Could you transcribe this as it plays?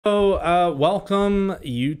Welcome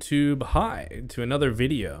YouTube, hi, to another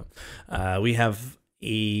video. We have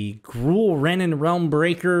a Gruul Wrenn and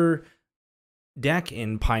Realmbreaker deck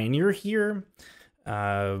in Pioneer here.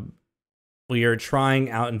 We are trying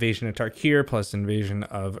out Invasion of Tarkir plus Invasion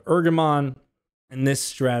of Ergamon in this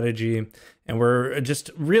strategy, and we're just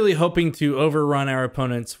really hoping to overrun our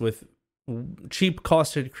opponents with cheap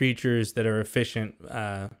costed creatures that are efficient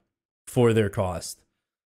for their cost.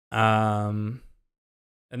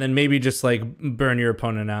 And then maybe just like burn your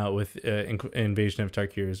opponent out with Invasion of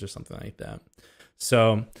Tarkir or something like that.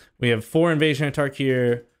 So we have 4 Invasion of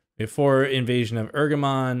Tarkir, we have 4 Invasion of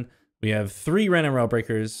Ergamon, we have 3 Wrenn and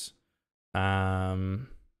Realmbreakers, and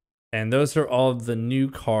those are all of the new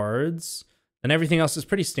cards. And everything else is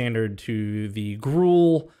pretty standard to the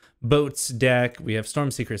Gruul Boats deck. We have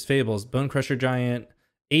Stormseekers, Fables, Bonecrusher Giant,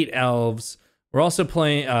 8 Elves. We're also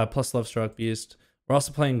playing plus Lovestruck Beast. We're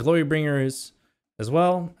also playing Glorybringers as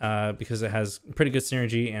well, because it has pretty good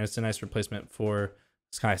synergy and it's a nice replacement for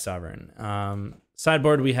Sky Sovereign.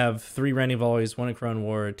 Sideboard, we have 3 Rending Volleys, 1 Akroan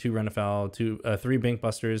War, 2 Run Afoul, 3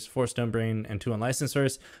 Bankbusters, 4 Stonebrain, and 2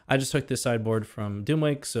 Unlicensors. I just took this sideboard from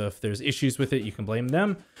Doomwake, so if there's issues with it, you can blame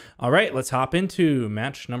them. All right, let's hop into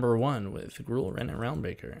match number 1 with Gruul Wrenn and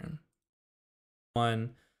Realmbreaker. We're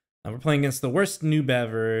playing against the worst noob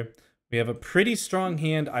ever. We have a pretty strong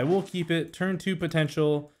hand. I will keep it. Turn 2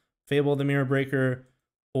 potential. Fable the Mirror Breaker,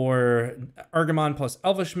 or Ergamon plus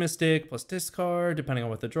Elvish Mystic plus discard, depending on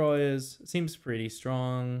what the draw is. It seems pretty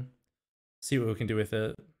strong. See what we can do with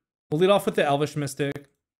it. We'll lead off with the Elvish Mystic.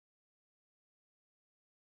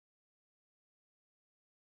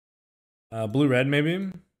 Blue-red, maybe?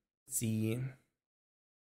 Let's see.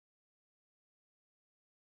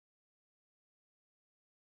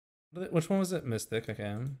 Which one was it? Mystic,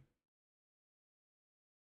 okay.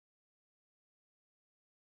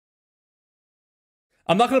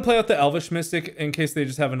 I'm not going to play out the Elvish Mystic in case they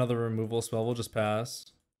just have another removal spell. We'll just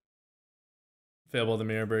pass. Fable the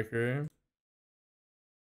Mirror Breaker.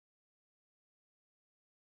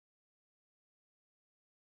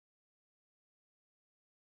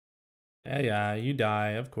 Yeah, you die,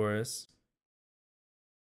 of course.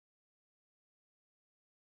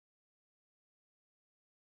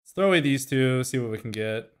 Let's throw away these 2, see what we can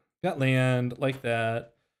get. Got land, like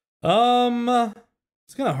that.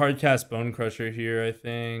 It's gonna hard cast Bonecrusher here, I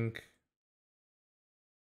think.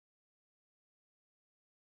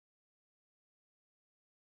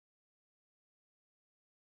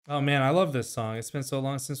 Oh man, I love this song. It's been so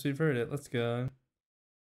long since we've heard it. Let's go.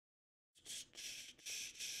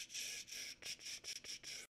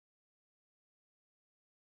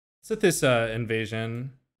 Let's hit this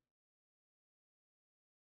invasion.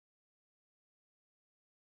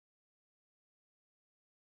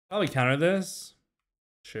 Probably counter this.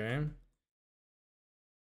 Sure.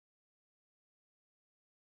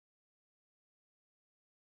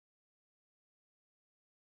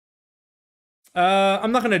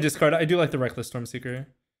 I'm not gonna discard it. I do like the Reckless Stormseeker.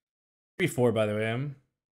 3/4, by the way.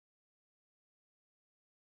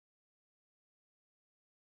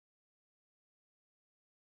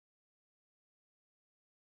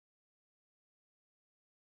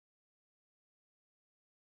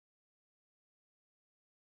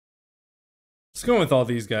 Just going with all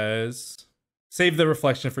these guys. Save the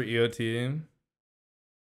reflection for EOT.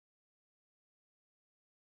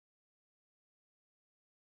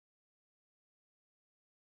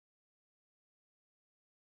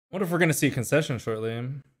 What if we're gonna see a concession shortly?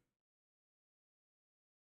 Let's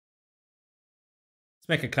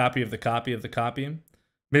make a copy of the copy of the copy.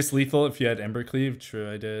 Miss lethal if you had Embercleave.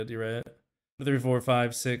 True, I did. You're right. 3, 4,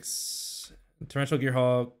 5, 6. Torrential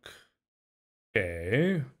Gearhawk.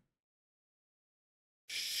 Okay.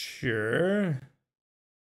 Sure.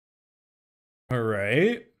 All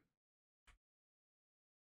right.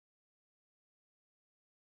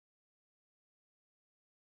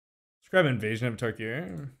 Let's grab Invasion of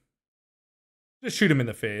Tarkir. Just shoot him in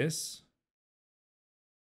the face.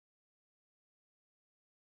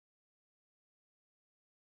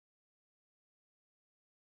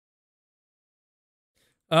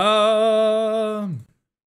 And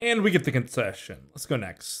we get the concession. Let's go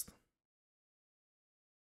next.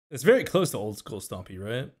 It's very close to old school Stompy,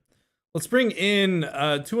 right? Let's bring in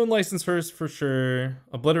 2 Unlicensed first for sure.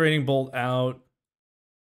 Obliterating Bolt out.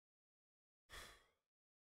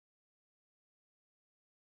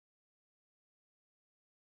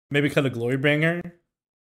 Maybe cut a Glorybringer.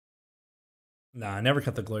 Nah, I never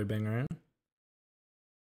cut the Glorybringer.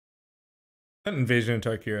 Invasion of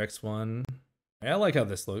Tarkir X1. I like how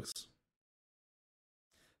this looks.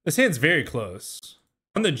 This hand's very close.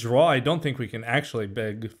 On the draw, I don't think we can actually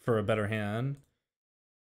beg for a better hand.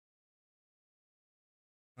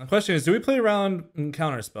 The question is, do we play around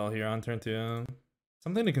counterspell here on turn 2?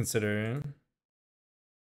 Something to consider.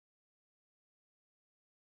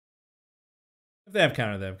 If they have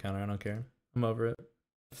counter, they have counter. I don't care. I'm over it.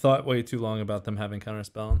 I've thought way too long about them having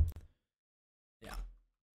counterspell. Yeah.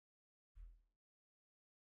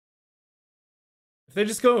 If they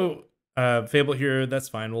just go Fable here, that's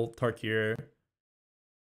fine. We'll Tarkir.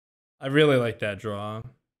 I really like that draw.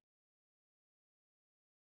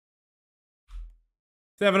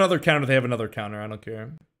 If they have another counter, they have another counter. I don't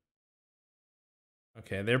care.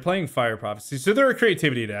 Okay, they're playing Fire Prophecy, so they're a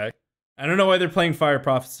creativity deck. I don't know why they're playing Fire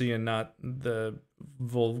Prophecy and not the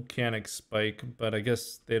Volcanic Spike, but I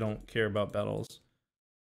guess they don't care about battles.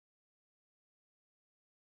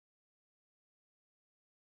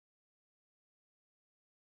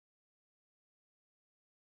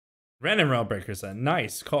 Wrenn and Realmbreaker is a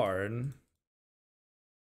nice card.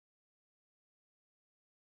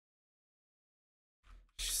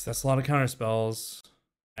 Jeez, that's a lot of counter spells.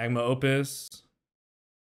 Magma Opus.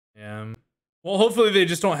 Yeah. Well, hopefully they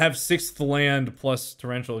just don't have 6th land plus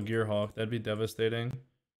Torrential Gearhawk. That'd be devastating.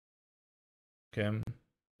 Okay.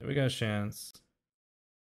 There we got a chance.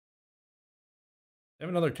 They have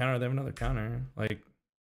another counter. They have another counter. Like,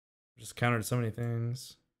 just countered so many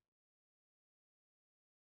things.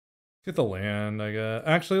 Get the land, I guess.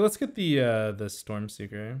 Actually, let's get the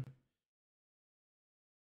Stormseeker.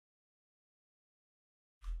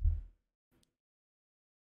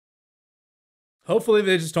 Hopefully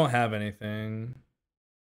they just don't have anything.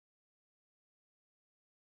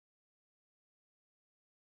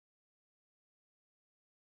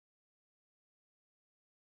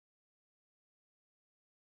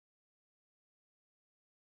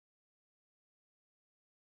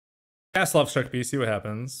 Cast Lovestruck Beast, see what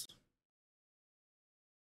happens.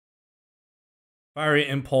 Fiery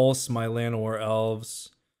Impulse, my Llanowar Elves.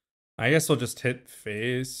 I guess we'll just hit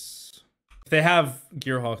face. If they have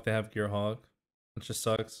Gearhawk, they have Gearhawk. It just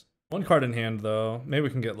sucks. One card in hand, though. Maybe we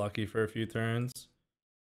can get lucky for a few turns.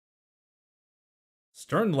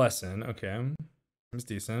 Stern Lesson, okay. Seems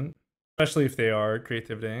decent. Especially if they are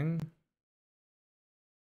creativity.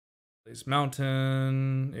 Blaze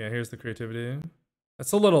Mountain. Yeah, here's the creativity.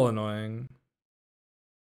 That's a little annoying.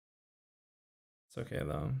 It's okay,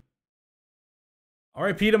 though.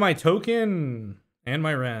 RIP to my token and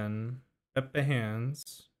my Wrenn. Pepe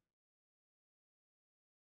hands.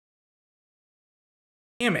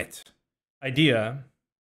 Damn it. Idea.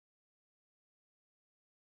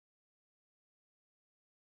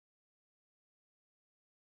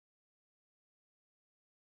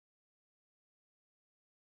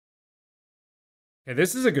 Okay,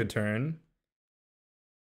 this is a good turn.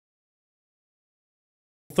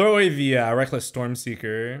 Throw away the Reckless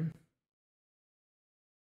Stormseeker.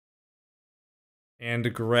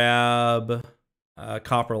 And grab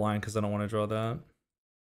Copperline because I don't want to draw that.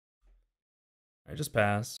 I just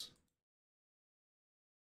pass.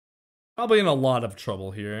 Probably in a lot of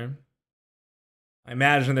trouble here. I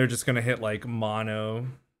imagine they're just going to hit like mono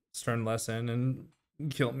Stern Lesson and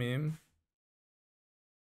kill me.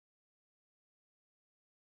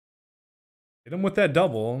 Hit them with that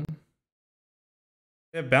double.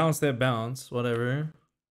 They have bounce, they have bounce, whatever.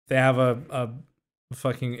 If they have a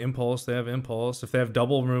fucking impulse, they have impulse. If they have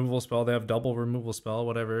double removal spell, they have double removal spell,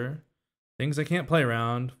 whatever. Things I can't play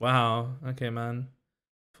around. Wow. Okay, man.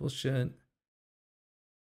 Full shit.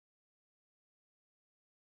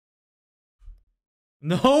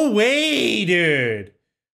 No way, dude.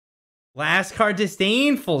 Last card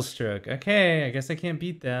Disdainful Stroke. Okay, I guess I can't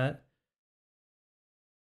beat that.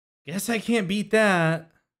 Guess I can't beat that.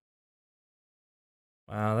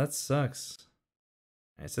 Wow, that sucks.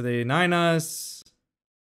 All right, so they 9 us.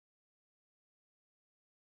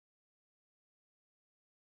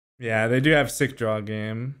 Yeah, they do have sick draw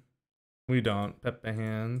game. We don't. Pepe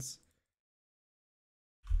hands.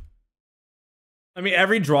 I mean,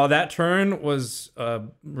 every draw that turn was a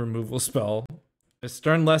removal spell. A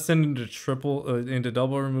Stern Lesson into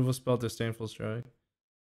double removal spell, Disdainful Strike.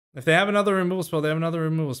 If they have another removal spell, they have another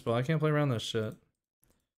removal spell. I can't play around this shit.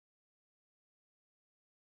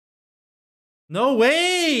 No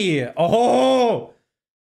way! Oh!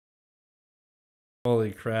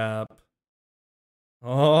 Holy crap.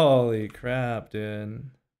 Holy crap, dude.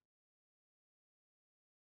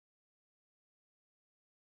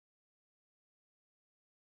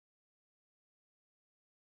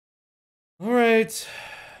 All right.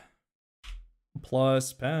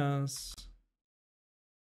 Plus pass.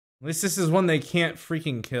 At least this is one they can't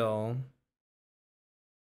freaking kill.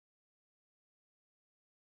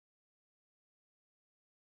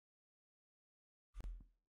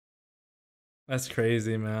 That's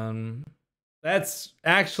crazy, man. That's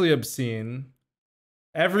actually obscene.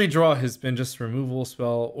 Every draw has been just removal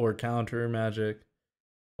spell or counter magic.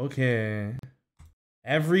 Okay.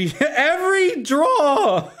 Every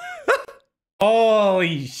draw.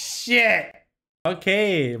 Holy shit.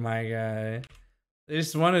 Okay, my guy. They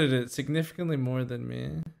just wanted it significantly more than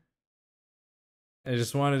me. I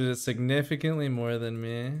just wanted it significantly more than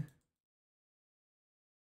me.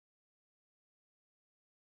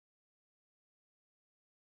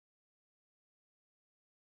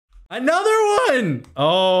 Another one!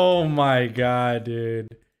 Oh my god, dude.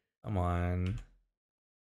 Come on.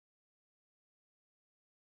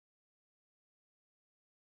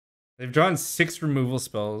 They've drawn 6 removal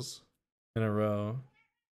spells in a row.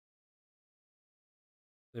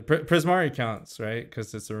 The Prismari counts, right?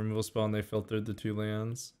 Because it's a removal spell and they filtered the 2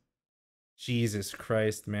 lands. Jesus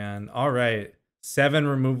Christ, man. All right. 7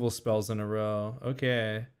 removal spells in a row.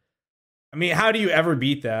 Okay. I mean, how do you ever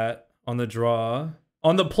beat that on the draw?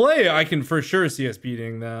 On the play, I can for sure see us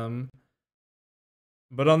beating them.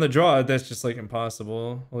 But on the draw, that's just like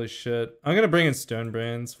impossible. Holy shit. I'm going to bring in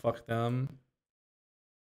Stonebrains. Fuck them.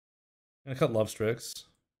 I'm going to cut Lovestrucks.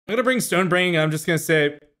 I'm going to bring Stonebrain. I'm just going to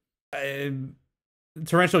say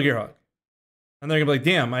Torrential Gearhawk. And they're going to be like,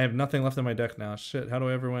 damn, I have nothing left in my deck now. Shit, how do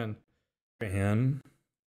I ever win? Hand.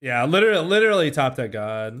 Yeah, literally top deck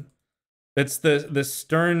god. It's the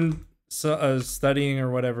stern studying or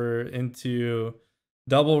whatever into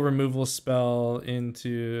double removal spell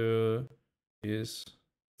into these.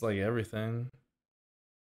 It's like everything.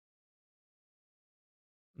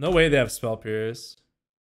 No way they have Spell Pierce.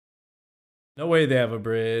 No way they have a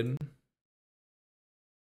Braid.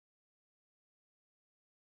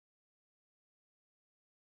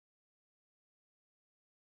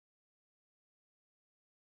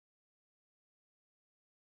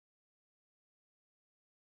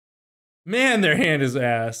 Man, their hand is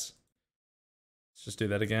ass. Let's just do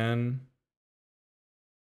that again.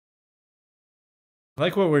 I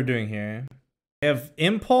like what we're doing here. We have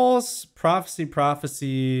Impulse,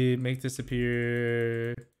 Prophecy, Make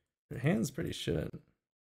Disappear. Their hand's pretty shit.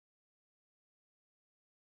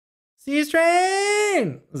 Sea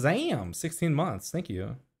Strain! Zam! 16 months. Thank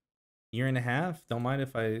you. Year and a half. Don't mind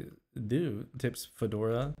if I do. Tips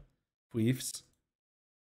Fedora. Queefs.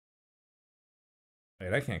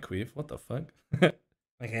 Wait, I can't queef. What the fuck?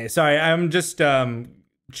 Okay, sorry. I'm just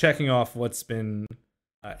checking off what's been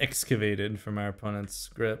excavated from our opponent's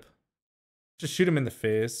grip. Just shoot him in the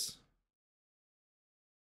face.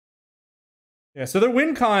 Yeah, so their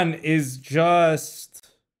win con is just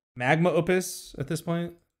Magma Opus at this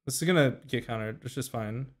point. This is gonna get countered. It's just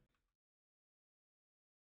fine.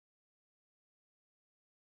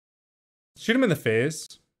 Shoot him in the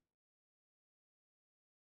face.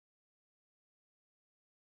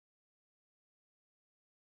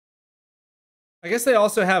 I guess they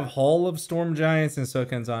also have Hall of Storm Giants and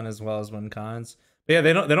Sokens on as well as win cons. But yeah,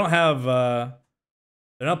 they don't have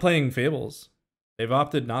they're not playing Fables. They've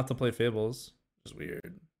opted not to play Fables, which is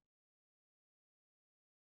weird.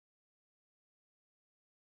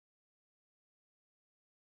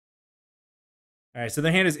 All right, so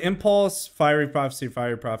their hand is Impulse, Fiery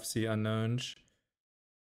Prophecy, Unknown.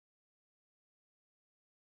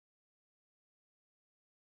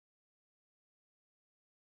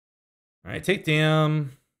 All right, take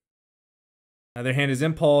Damn. Their hand is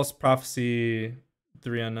Impulse, Prophecy,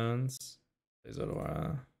 3 unknowns. It's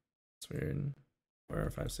weird.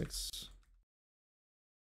 4, 5, 6.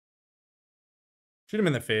 Shoot him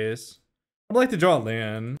in the face. I'd like to draw a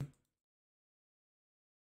land.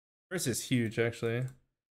 First is huge, actually.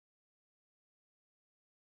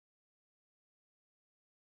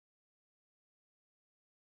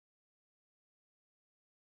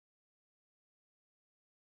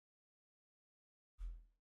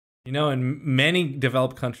 You know, in many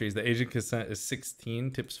developed countries, the Asian consent is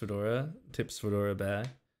 16. Tips Fedora back.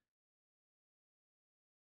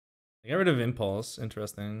 I got rid of Impulse.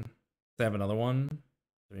 Interesting. They have another one.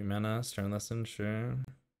 3 mana. Stern Lesson. Sure.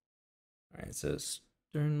 Alright, so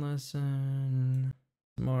Stern Lesson.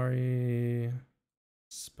 Mari.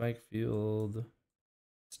 Spike Field.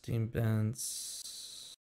 Steam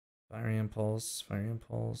Bents. Fiery Impulse.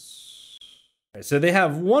 Alright, so they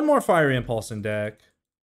have one more Fiery Impulse in deck.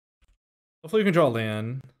 Hopefully we can draw a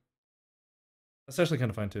land. That's actually kind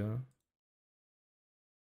of fine too.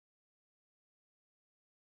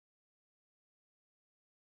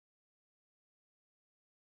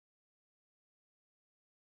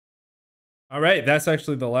 All right, that's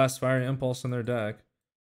actually the last Fiery Impulse in their deck.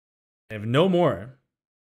 They have no more.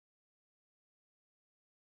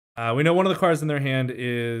 We know one of the cards in their hand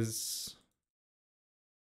is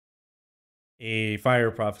a Fire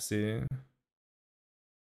Prophecy.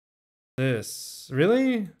 This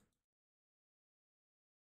really?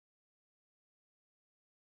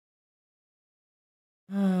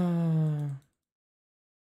 All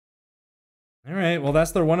right, well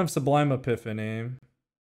that's their one of Sublime Epiphany.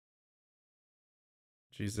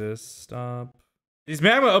 Jesus, stop. These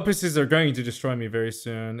magma opuses are going to destroy me very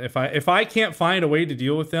soon. If I can't find a way to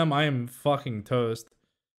deal with them, I am fucking toast.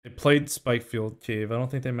 They played Spikefield Cave. I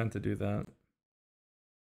don't think they meant to do that.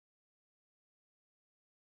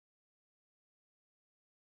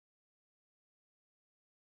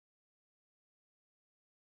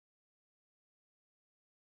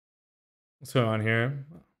 What's going on here?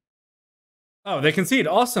 Oh, they concede.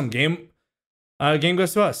 Awesome. Game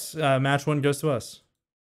goes to us. Match 1 goes to us.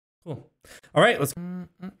 Cool. All right, let's.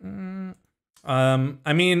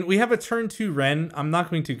 I mean, we have a turn 2 Wrenn. I'm not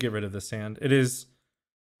going to get rid of this hand. It is.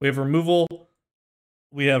 We have removal.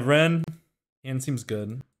 We have Wrenn. Hand seems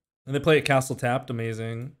good. And they play it castle tapped.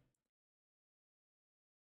 Amazing.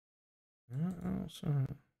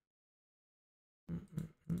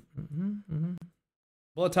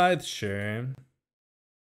 Bullet Tithe, sure.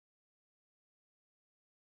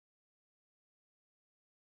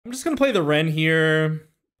 I'm just gonna play the Wrenn here.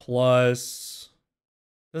 Plus,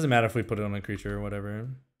 doesn't matter if we put it on a creature or whatever.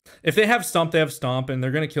 If they have Stomp, they have Stomp, and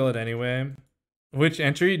they're gonna kill it anyway. Which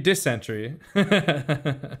entry? Disentry.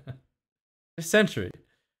 Disentry.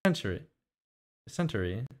 Disentry.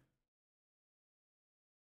 Disentry.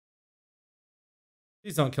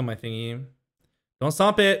 Please don't kill my thingy. Don't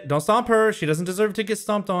stomp it. Don't stomp her. She doesn't deserve to get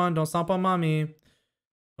stomped on. Don't stomp on mommy.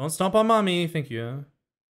 Don't stomp on mommy. Thank you.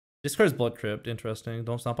 Discard's Blood Crypt. Interesting.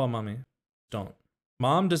 Don't stomp on mommy. Don't.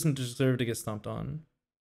 Mom doesn't deserve to get stomped on.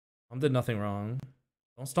 Mom did nothing wrong.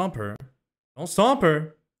 Don't stomp her. Don't stomp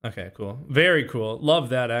her. Okay, cool. Very cool. Love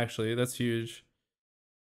that, actually. That's huge.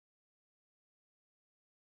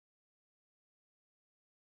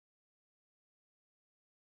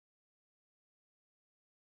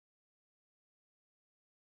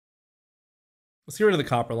 Let's get rid of the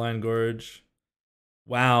Copperline Gorge.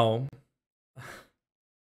 Wow.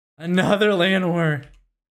 Another Llanowar.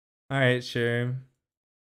 Alright, sure.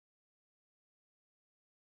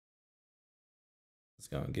 Let's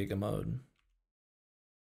go in Giga mode.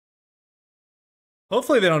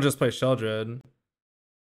 Hopefully they don't just play Sheldred.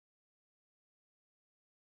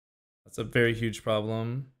 That's a very huge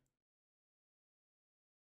problem.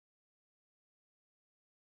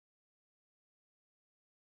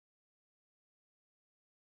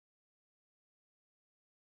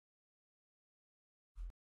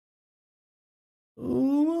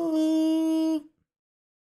 Ooh.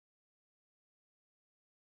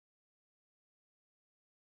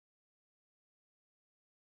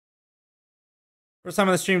 First time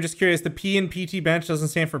on the stream, just curious. The P in PT bench doesn't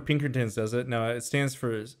stand for Pinkertons, does it? No, it stands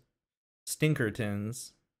for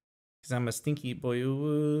Stinkertons. Because I'm a stinky boy.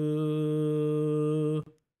 Ooh.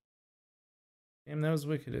 Damn, that was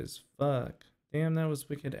wicked as fuck. Damn, that was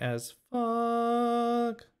wicked as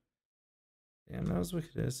fuck. Damn, that was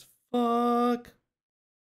wicked as fuck.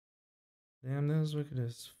 Damn, that was wicked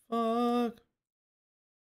as fuck.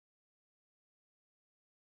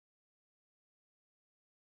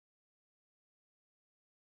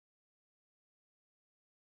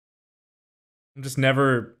 I'm just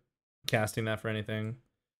never casting that for anything.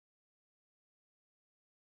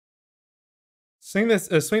 Swing this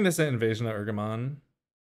at Invasion of Ergamon.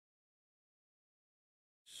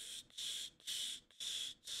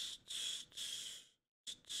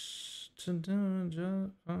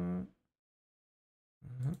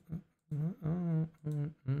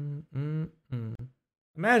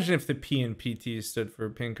 Imagine if the P and PT stood for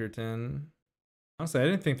Pinkerton. Honestly, I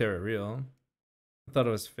didn't think they were real. I thought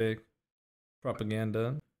it was fake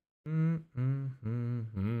propaganda.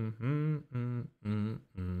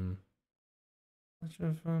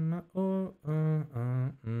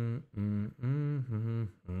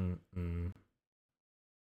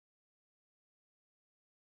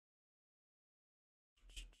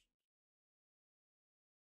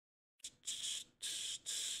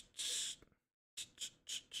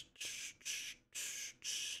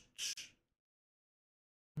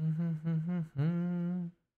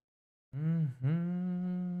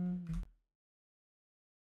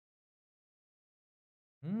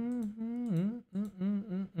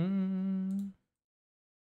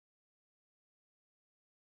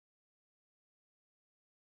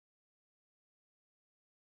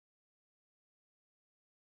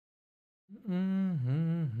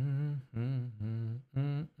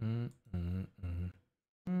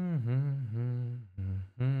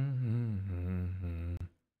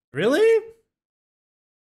 Really?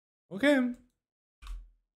 Okay.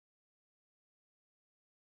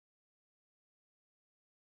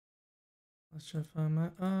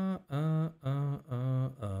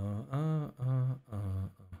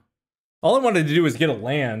 All I wanted to do was get a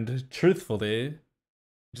land, truthfully.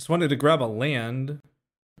 Just wanted to grab a land.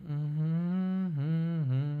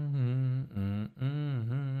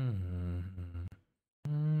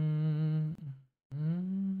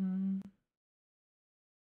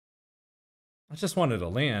 I just wanted a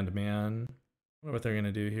land, man. I wonder what they're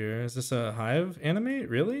gonna do here. Is this a hive animate?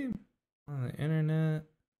 Really? On the internet.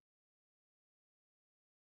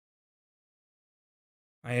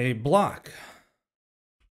 I block.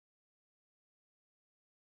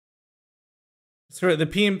 So the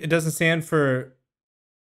P, it doesn't stand for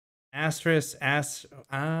asterisk, I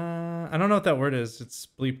don't know what that word is. It's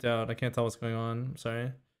bleeped out. I can't tell what's going on. I'm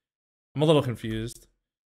sorry. I'm a little confused.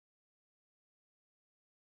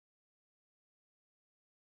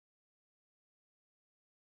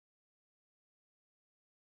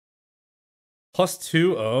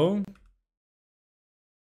 +2-0.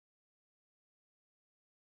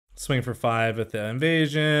 Swing for 5 at the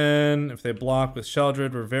invasion. If they block with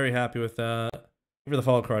Sheldred, we're very happy with that. Give her the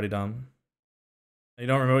follow karate dom. You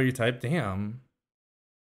don't remember what you typed? Damn.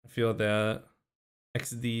 I feel that.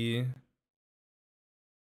 XD.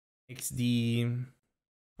 XD.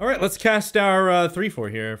 Alright, let's cast our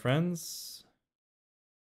 3-4 here, friends.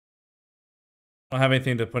 I don't have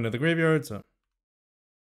anything to put into the graveyard, so.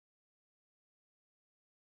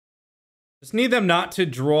 Just need them not to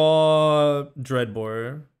draw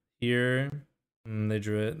Dreadbore here. They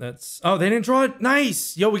drew it. That's... Oh, they didn't draw it.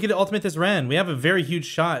 Nice! Yo, we get to ultimate this Wrenn. We have a very huge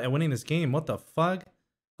shot at winning this game. What the fuck?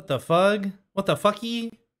 What the fuck? What the fucky?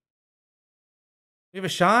 We have a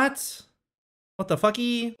shot? What the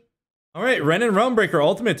fucky? Alright, Wrenn and Realmbreaker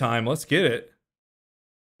ultimate time. Let's get it.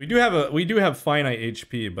 We do have finite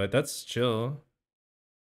HP, but that's chill.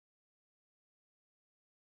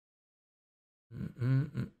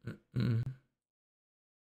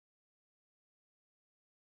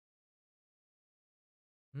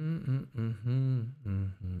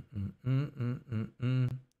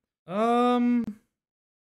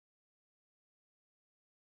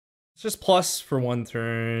 It's just plus for one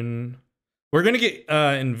turn. We're gonna get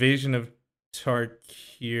Invasion of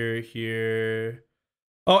Tarkir here.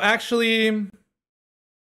 Oh, actually, I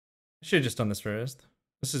should have just done this first.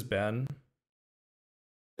 This is bad.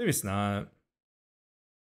 Maybe it's not.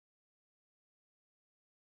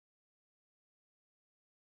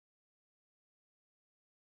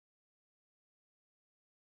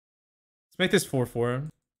 Let's make this 4-4.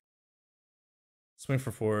 Swing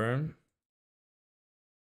for 4.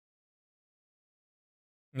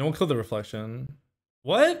 No one killed the reflection.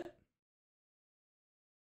 What?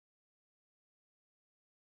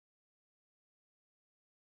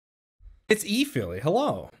 It's E-Philly.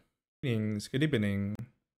 Hello. Good evening.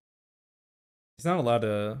 He's not allowed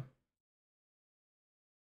to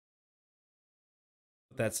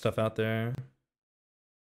put that stuff out there.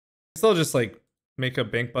 Still just like make a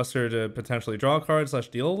Bankbuster to potentially draw a card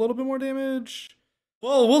 / deal a little bit more damage.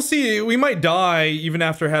 Well, we'll see. We might die even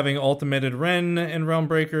after having ultimated Wrenn and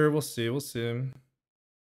Realmbreaker. We'll see. We'll see.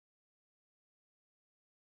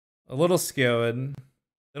 A little scared.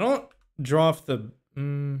 They don't draw off the...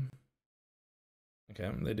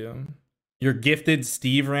 Okay, they do. Your gifted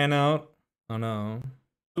Steve ran out. Oh no.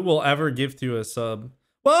 Who will ever gift you a sub?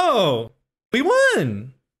 Whoa! We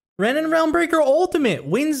won! Wrenn and Realmbreaker Ultimate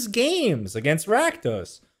wins games against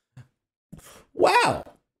Rakdos. Wow!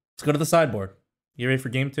 Let's go to the sideboard. You ready for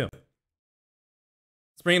game 2? Let's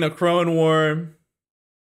bring in Akroan War.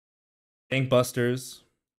 Bankbusters.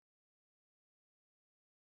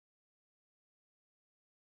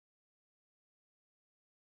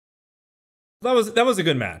 That was a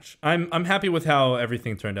good match. I'm happy with how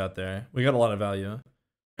everything turned out there. We got a lot of value.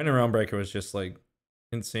 Wrenn and Realmbreaker was just like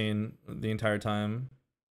insane the entire time.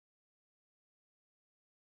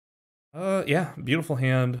 Yeah, beautiful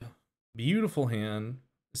hand. Beautiful hand.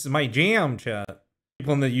 This is my jam, chat.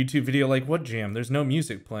 People in the YouTube video like, what jam? There's no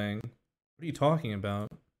music playing. What are you talking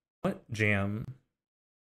about? What jam?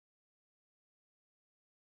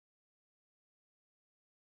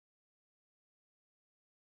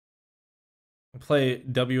 Play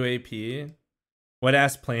WAP. Wet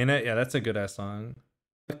Ass Planet. Yeah, that's a good ass song.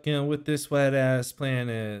 Fucking with this wet ass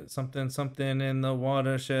planet. Something, something in the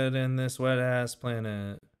watershed in this wet ass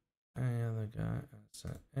planet.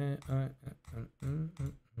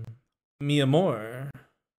 Mi amor.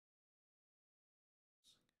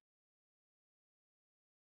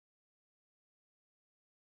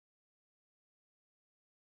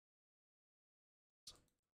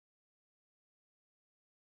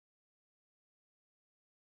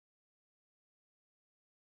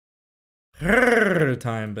 Purr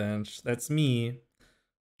time, bench. That's me.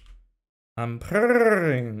 I'm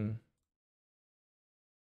purring.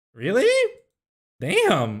 Really?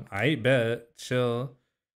 Damn. I bet. Chill.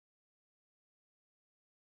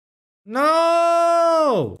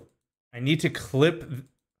 No! I need to clip.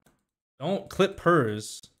 Don't clip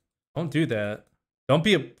purrs. Don't do that. Don't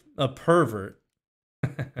be a pervert.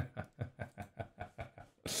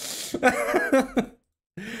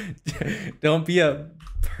 Don't be a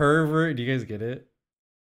pervert. Do you guys get it?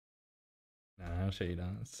 Nah, I'll show you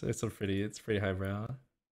don't. It's pretty highbrow.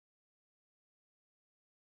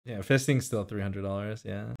 Yeah, fisting's still $300.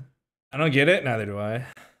 Yeah, I don't get it. Neither do I. I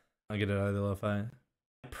don't get it either. Lo-fi.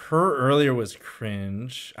 Per earlier was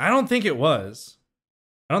cringe. I don't think it was.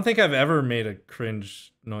 I don't think I've ever made a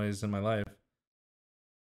cringe noise in my life.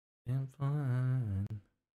 I'm fine.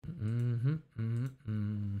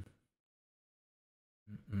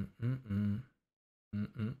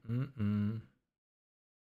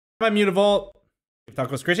 By Mutavault. If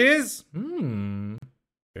Taco Scritches.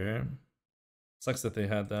 Okay. Sucks that they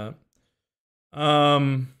had that.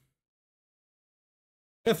 I'm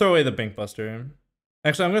gonna throw away the Bankbuster.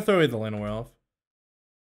 Actually, I'm gonna throw away the Llanowar Elf.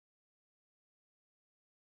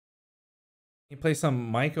 You play some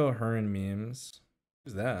Mike O'Hearn memes.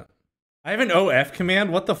 Who's that? I have an OF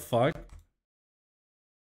command. What the fuck?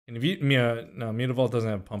 And if you, no, Mutavault doesn't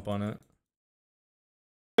have pump on it.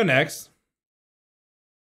 Go next.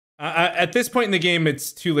 At this point in the game,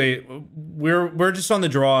 it's too late. We're just on the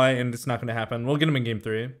draw, and it's not going to happen. We'll get them in game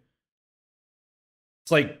 3.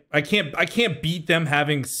 It's like I can't beat them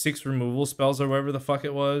having 6 removal spells or whatever the fuck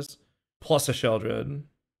it was, plus a Sheldred.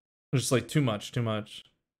 It's just like too much,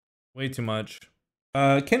 way too much.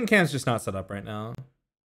 Can's just not set up right now.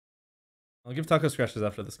 I'll give Taco Scratches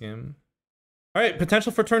after this game. All right,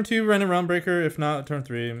 potential for turn 2, Run and Realmbreaker. If not, turn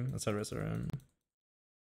 3, etc., etc.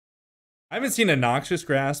 I haven't seen a Noxious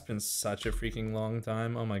Grasp in such a freaking long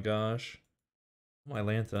time. Oh my gosh. Oh my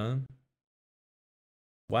Lanta.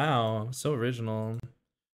 Wow, so original.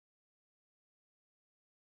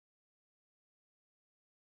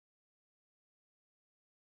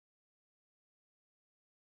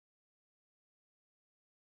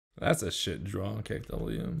 That's a shit draw,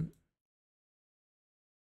 KW.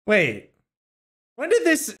 Wait. When did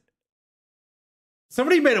this...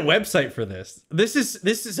 Somebody made a website for this. This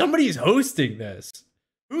is somebody's hosting this.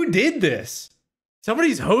 Who did this?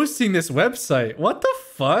 Somebody's hosting this website. What the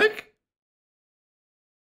fuck?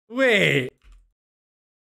 Wait,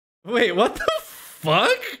 what the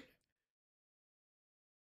fuck?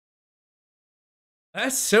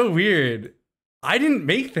 That's so weird. I didn't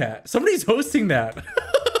make that. Somebody's hosting that.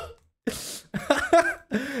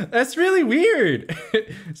 That's really weird.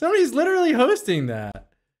 Somebody's literally hosting that.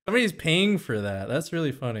 Somebody's paying for that. That's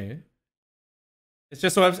really funny. It's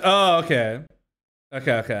just so oh, okay.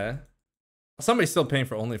 Okay. Somebody's still paying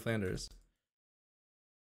for Only Flanders.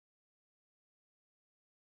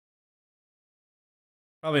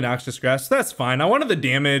 Probably Noxious Grasp. That's fine. I wanted the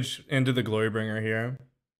damage into the Glorybringer here.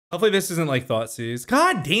 Hopefully this isn't like Thoughtseize.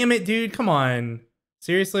 God damn it, dude. Come on.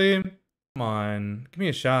 Seriously? Come on. Give me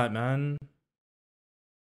a shot, man.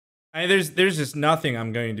 There's just nothing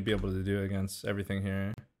I'm going to be able to do against everything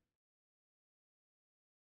here.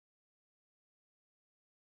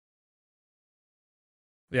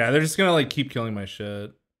 Yeah, they're just gonna like keep killing my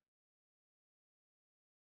shit.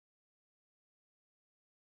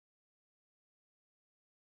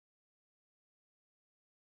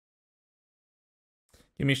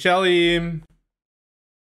 Give me Shelly.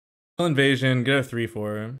 Invasion, get a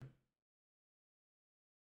 3/4.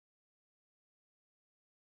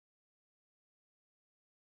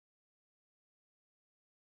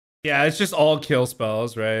 Yeah, it's just all kill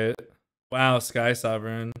spells, right? Wow, Sky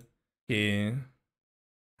Sovereign. Okay.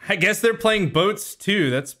 I guess they're playing boats too.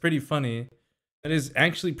 That's pretty funny. That is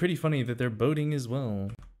actually pretty funny that they're boating as well.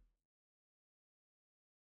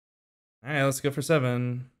 Alright, let's go for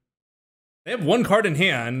 7. They have 1 card in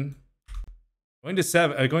hand. Going to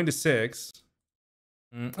 7, going to 6.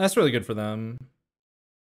 That's really good for them.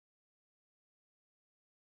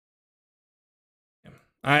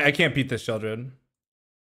 I can't beat this Sheldred.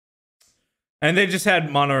 And they just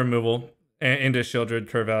had mono removal into Sheldred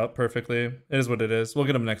curve out perfectly. It is what it is. We'll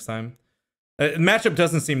get them next time. Matchup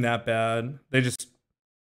doesn't seem that bad. They just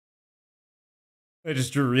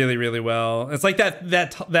drew really, really well. It's like that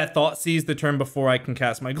Thoughtseize the turn before I can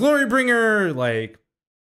cast my Glorybringer. Like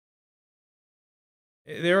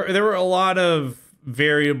there were a lot of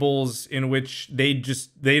variables in which they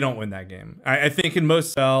don't win that game. I think in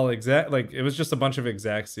most spell it was just a bunch of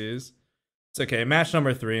Exactsies. It's okay. Match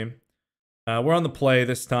number 3. We're on the play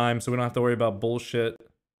this time, so we don't have to worry about bullshit.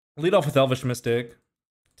 Lead off with Elvish Mystic.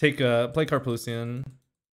 Take play Karplusan.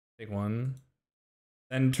 Take one.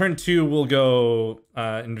 Then turn 2 we'll go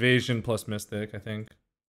Invasion plus Mystic, I think.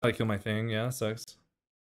 I kill my thing, yeah, sucks.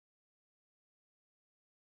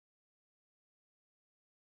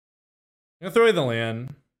 I'm gonna throw away the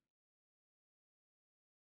land.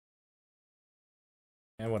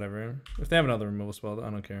 Yeah, whatever. If they have another removal spell, I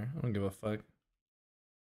don't care. I don't give a fuck.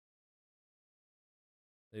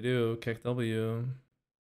 They do. Kick W.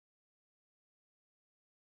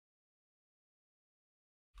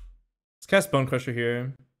 Let's cast Bonecrusher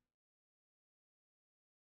here.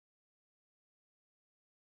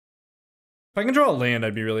 If I can draw a land,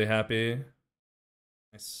 I'd be really happy.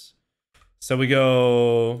 Nice. So we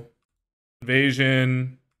go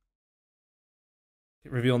Invasion.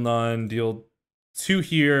 Reveal none. Deal 2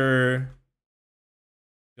 here.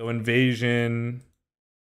 Go Invasion.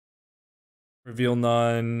 Reveal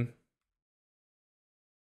none.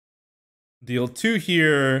 Deal 2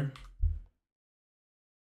 here.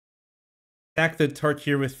 Attack the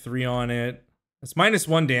Tarkir with 3 on it. It's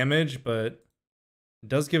 -1 damage, but it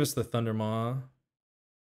does give us the Thunder Maw.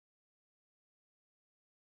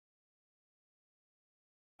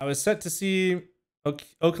 I was set to see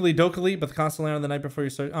Oakley Dokley, but the console landed the night before you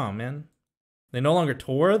started. Oh, man. They no longer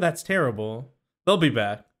tour? That's terrible. They'll be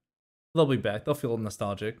back. They'll be back. They'll feel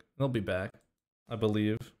nostalgic. They'll be back, I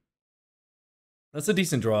believe. That's a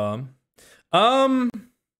decent draw. I'm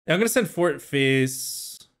gonna send Fort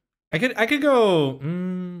Face. I could go.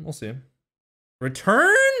 We'll see.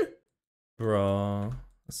 Return, bro.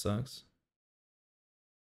 That sucks.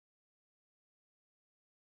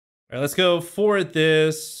 All right, let's go Fort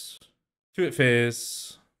this. 2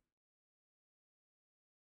 face.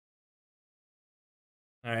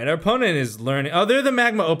 All right, our opponent is learning. Oh, they're the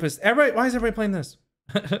Magma Opus. Everybody, why is everybody playing this?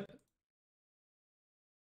 Let's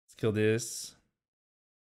kill this.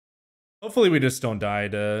 Hopefully we just don't die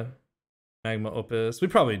to Magma Opus. We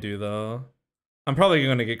probably do, though. I'm probably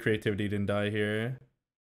going to get Creativity and die here.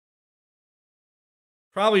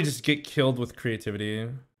 Probably just get killed with Creativity.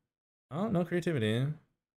 Oh, no Creativity.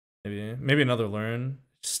 Maybe another learn.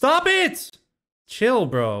 Stop it! Chill,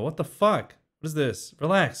 bro. What the fuck? What is this?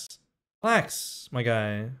 Relax. Relax, my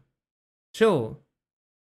guy. Chill.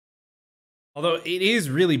 Although it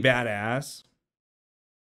is really badass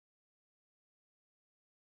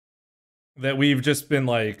that we've just been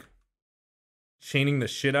like chaining the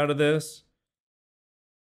shit out of this.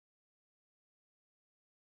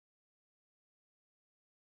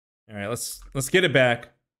 All right, let's get it back.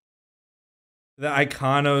 The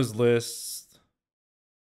Iconos list.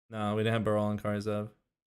 No, we didn't have Baral and Karzev.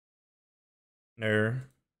 No.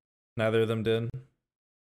 Neither of them did.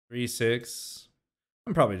 3-6.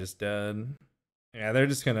 I'm probably just dead. Yeah, they're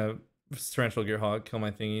just gonna Torrential Gearhawk, kill my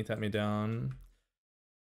thingy, tap me down.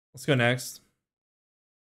 Let's go next.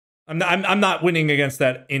 I'm not winning against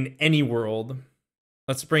that in any world.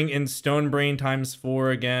 Let's bring in Stonebrain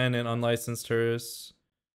 ×4 again and Unlicensed Hearse.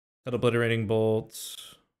 That Obliterating Bolt.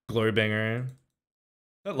 Glorybringer.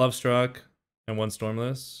 That Lovestruck. And 1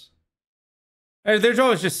 Stormless. Their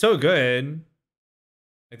draw is just so good.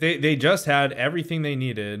 Like they just had everything they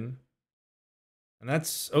needed. And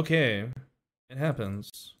that's okay. It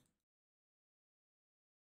happens.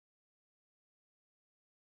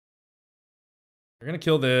 We're gonna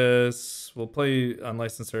kill this. We'll play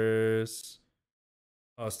Unlicensed Hearse.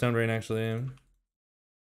 Oh, Stonebrain actually.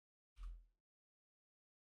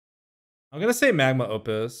 I'm gonna say Magma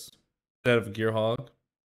Opus instead of Gearhawk.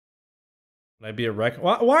 Would I be a wreck?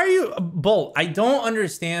 Why are you Bolt? I don't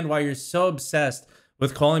understand why you're so obsessed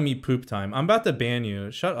with calling me poop time. I'm about to ban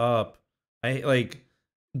you. Shut up. I like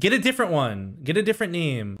get a different one. Get a different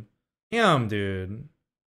name. Damn, dude.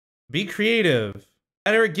 Be creative.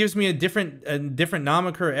 That Eric gives me a different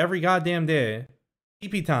nomiker every goddamn day.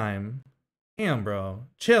 PP time. Damn, bro.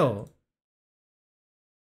 Chill.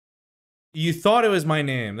 You thought it was my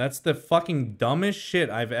name. That's the fucking dumbest shit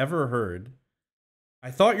I've ever heard. I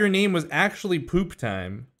thought your name was actually Poop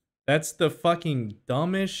Time. That's the fucking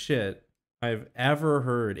dumbest shit I've ever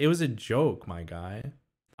heard. It was a joke, my guy.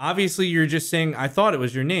 Obviously, you're just saying I thought it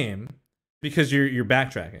was your name because you're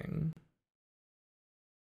backtracking.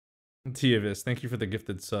 Tiavis, thank you for the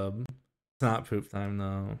gifted sub. It's not Poop Time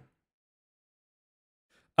though.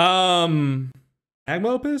 Magma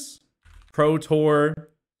Opus? Pro Tour,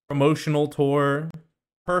 Promotional Tour,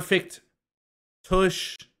 Perfect,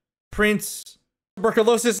 Tush, Prince,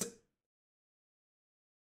 Tuberculosis.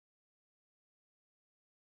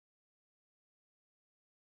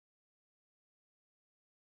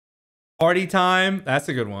 Party Time. That's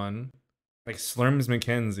a good one. Like Slurms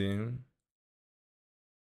McKenzie.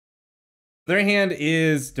 Their hand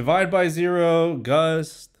is Divide by 0,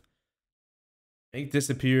 Gust, Make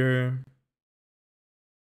Disappear.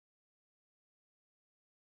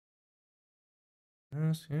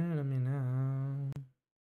 Oh, scared of me now.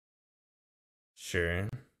 Sure.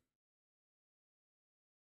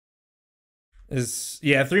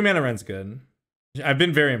 Yeah, 3 mana Wrenn's good. I've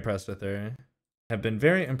been very impressed with her.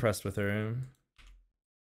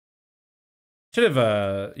 Should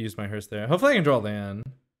have used my Hearse there. Hopefully I can draw land.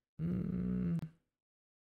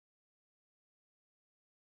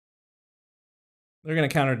 They're gonna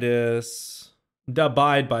counter this.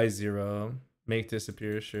 Divide by 0. Make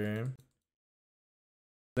Disappear, sure.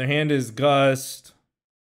 Their hand is Gust,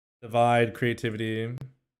 Divide, Creativity.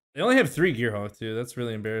 They only have 3 Gearhawk too. That's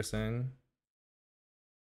really embarrassing.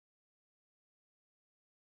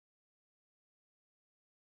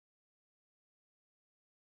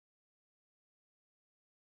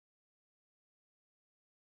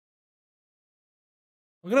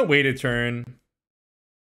 I'm gonna wait a turn.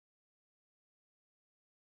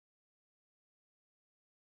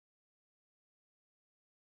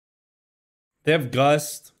 They have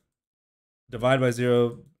Gust, Divide by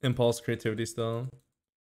 0, Impulse, Creativity still.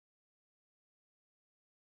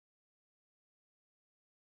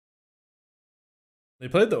 They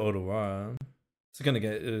played the Ottawa. It's gonna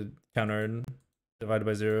get countered, Divided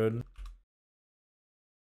by 0.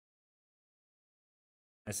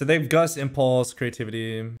 So they've Gust, Impulse,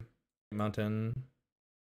 Creativity, Mountain.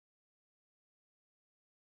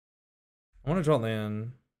 I want to draw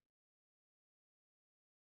land.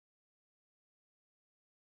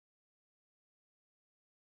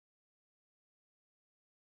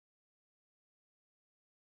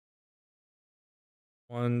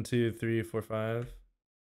 One, two, three, four, five.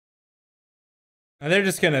 And they're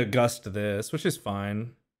just gonna Gust this, which is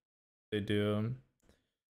fine. They do.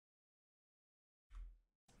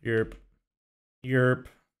 Yerp. Yerp.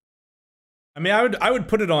 I mean, I would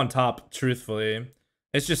put it on top, truthfully.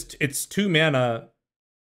 It's 2 mana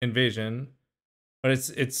invasion, but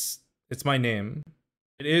it's my name.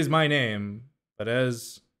 It is my name, but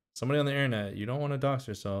as somebody on the internet, you don't want to dox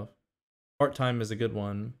yourself. Part-time is a good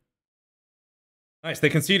one. Nice, they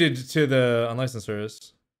conceded to the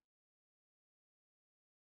unlicensed.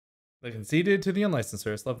 They conceded to the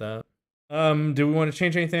unlicensed. Love that. Do we want to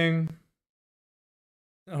change anything?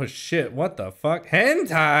 Oh shit, what the fuck?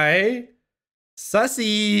 Hentai!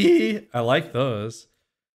 Sussy! I like those.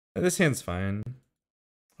 This hand's fine.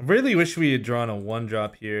 I really wish we had drawn a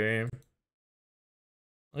 1-drop here.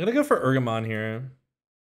 I'm gonna go for Ergamon here.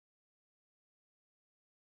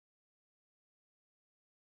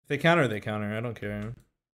 If they counter, they counter. I don't care.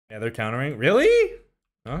 Yeah, they're countering. Really?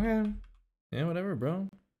 Okay. Yeah, whatever, bro.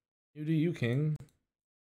 You do you, king.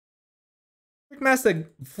 Master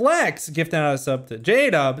Flex gifting out a sub to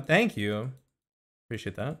J-Dub. Thank you.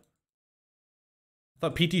 Appreciate that. I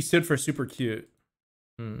thought PT stood for super cute.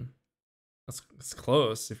 That's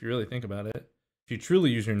close if you really think about it. If you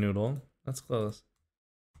truly use your noodle, that's close.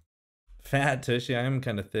 Fat Tushy, I am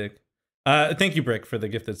kind of thick. Thank you, Brick, for the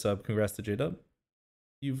gifted sub. Congrats to J-Dub.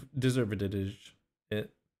 You've deserved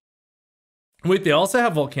it. Wait, they also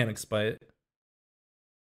have Volcanic Spite.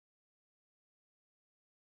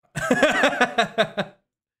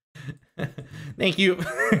 Thank you.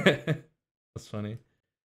 That's funny.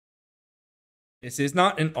 This is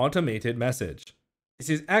not an automated message. This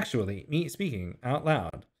is actually me speaking out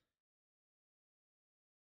loud.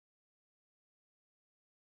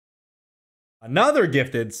 Another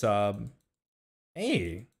gifted sub.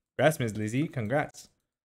 Hey, congrats, Ms. Lizzie. Congrats.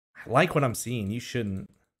 I like what I'm seeing. You shouldn't.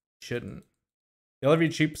 You'll have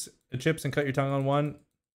your chips and cut your tongue on one?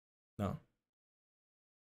 No.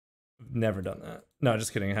 Never done that. No,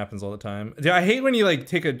 just kidding. It happens all the time. Dude, I hate when you like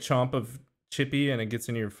take a chomp of Chippy and it gets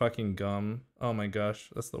in your fucking gum. Oh my gosh,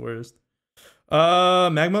 that's the worst.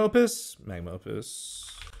 Magma Opus.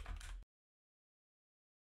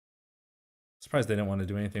 Surprised they didn't want to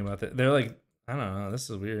do anything about it. They're like, I don't know. This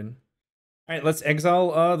is weird. All right, let's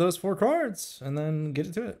exile those 4 cards and then get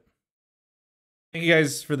into it. Thank you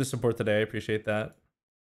guys for the support today. I appreciate that.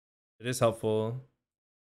 It is helpful.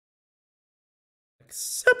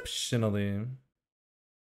 Exceptionally.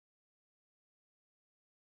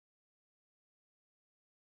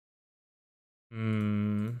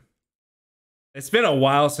 It's been a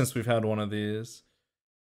while since we've had one of these.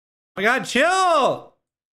 Oh my god, chill!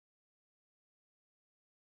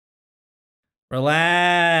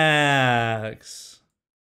 Relax.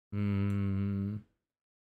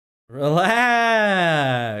 Relax.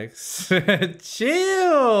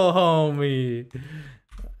 Chill, homie.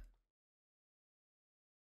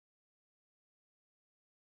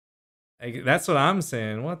 That's what I'm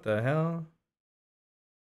saying. What the hell?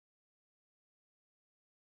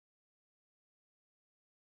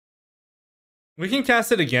 We can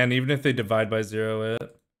cast it again, even if they divide by 0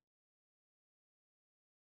 it.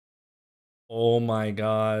 Oh my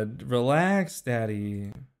god. Relax,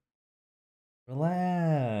 daddy.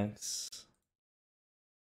 Relax.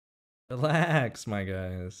 Relax, my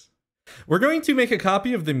guys. We're going to make a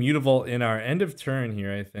copy of the Mutavault in our end of turn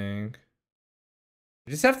here, I think.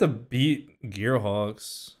 We just have to beat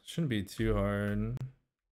Gearhulks. Shouldn't be too hard.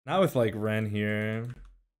 Not with like Wrenn here.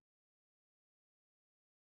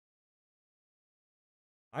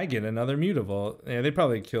 I get another Mutavault. Yeah, they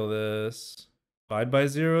probably kill this. Divide by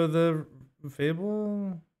 0 the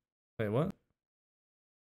Fable? Wait, what?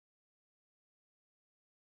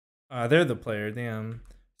 They're the player, damn.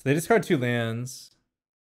 So they discard 2 lands.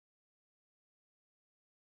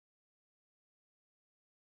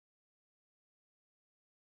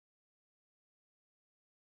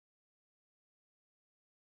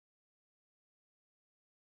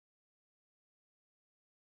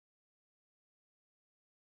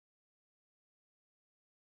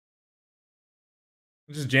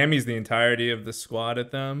 It just jammies the entirety of the squad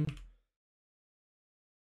at them.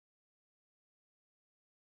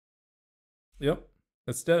 Yep,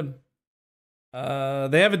 that's dead.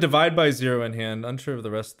 They have a divide by 0 in hand. Unsure of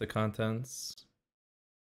the rest of the contents.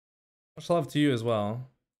 Much love to you as well.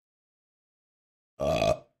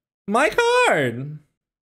 My card!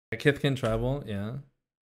 A Kithkin Tribal, yeah.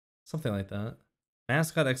 Something like that.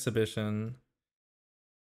 Mascot Exhibition.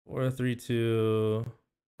 4-3-2.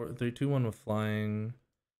 4-3-2-1 with flying.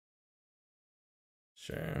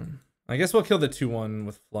 Sure. I guess we'll kill the 2-1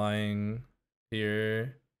 with flying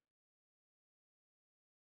here.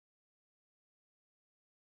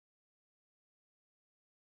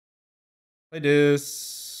 Play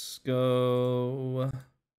this. Go.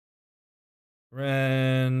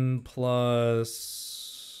 Wrenn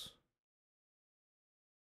plus.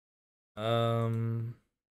 Bonecrusher.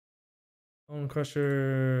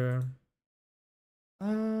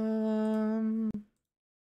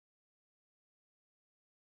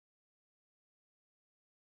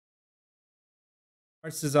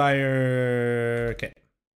 Heart's Desire. Okay.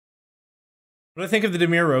 What do I think of the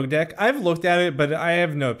Dimir Rogue deck? I've looked at it, but I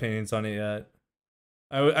have no opinions on it yet.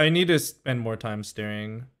 I need to spend more time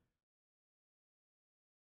staring.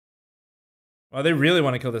 Well, they really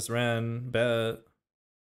want to kill this Wrenn. Bet.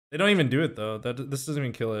 They don't even do it though. This doesn't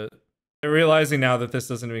even kill it. They're realizing now that this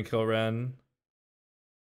doesn't even kill Wrenn.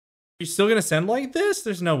 You're still gonna send like this?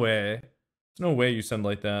 There's no way. There's no way you send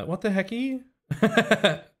like that. What the hecky?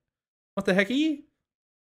 What the hecky?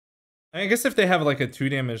 I guess if they have like a 2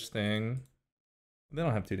 damage thing. They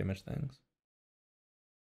don't have 2 damage things.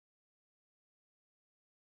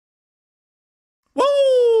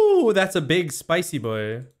 Whoa! That's a big spicy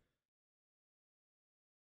boy.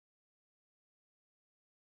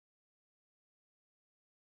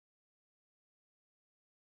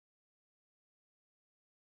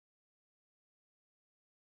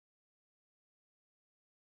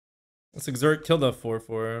 Let's exert, kill the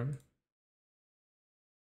 4/4.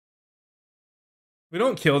 We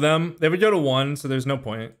don't kill them. They would go to 1, so there's no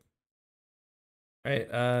point. Alright,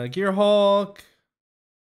 Gearhulk.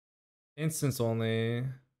 Instance only.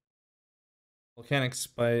 Volcanic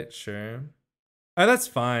Spite, sure. Oh, that's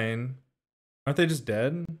fine. Aren't they just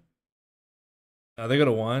dead? Oh, they go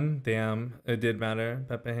to 1? Damn, it did matter.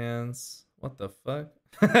 Peppa Hands. What the fuck?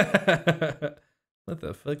 What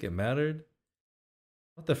the fuck? It mattered?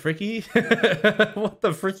 What the fricky? What the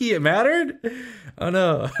fricky? It mattered? Oh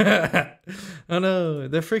no. Oh no,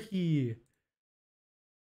 the fricky.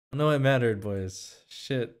 Oh no, it mattered, boys.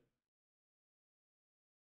 Shit.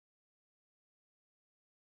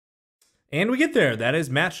 And we get there. That is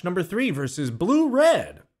match number 3 versus Blue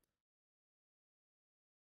Red.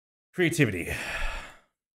 Creativity.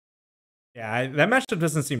 Yeah, that matchup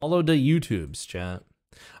doesn't seem. Follow the YouTubes, chat.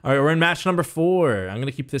 All right, we're in match number 4. I'm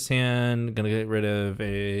gonna keep this hand. Gonna get rid of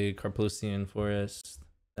a Karplusan Forest,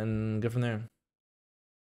 and go from there.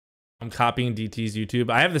 I'm copying DT's YouTube.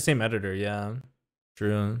 I have the same editor. Yeah,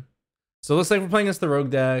 true. So it looks like we're playing against the Rogue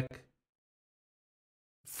deck.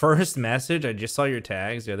 First message. I just saw your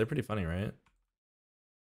tags. Yeah, they're pretty funny, right?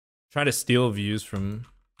 Try to steal views from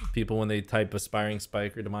people when they type Aspiring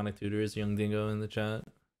Spike or Demonic Tutors, Young Dingo in the chat.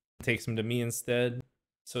 Takes them to me instead.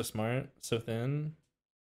 So smart, so thin.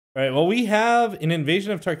 All right, well, we have an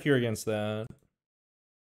Invasion of Tarkir against that.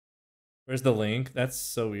 Where's the link? That's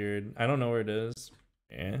so weird. I don't know where it is.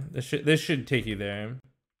 Yeah, this should take you there.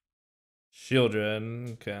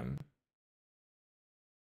 Shieldred, okay.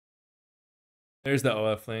 There's the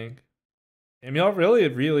OF link. And y'all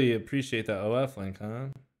really appreciate that OF link, huh?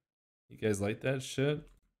 You guys like that shit?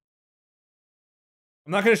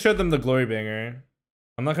 I'm not gonna show them the Glorybringer.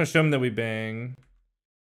 I'm not gonna show them that we bang.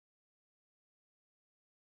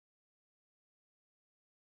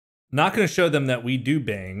 Not gonna show them that we do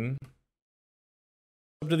bang.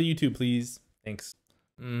 Up to the YouTube, please. Thanks.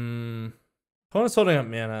 Opponent's holding up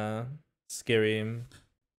mana. Scary. I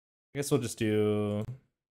guess we'll just do...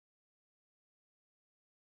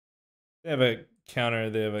 They have a counter.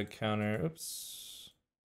 They have a counter. Oops.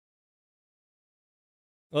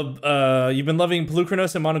 Well, you've been loving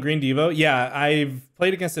Pelukrinos and Mono Green Devo? Yeah, I've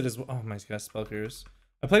played against it as well. Oh my gosh, Spellcurse.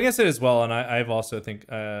 I played against it as well, and I also think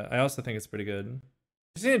it's pretty good.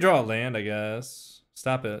 Just need to draw a land, I guess.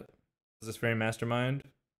 Stop it. Is this very mastermind?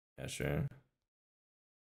 Yeah, sure.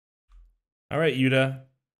 Alright, Yuta.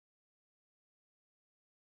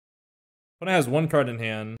 Opponent has one card in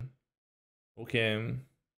hand. Okay.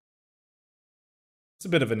 It's a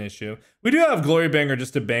bit of an issue. We do have Glorybringer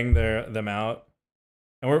just to bang them out.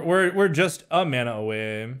 And we're just a mana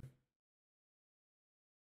away.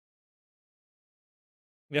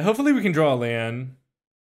 Yeah, hopefully we can draw a land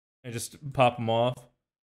and just pop them off.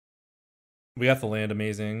 We got the land,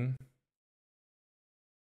 amazing.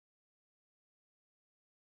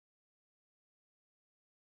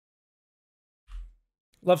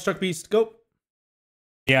 Lovestruck Beast, go.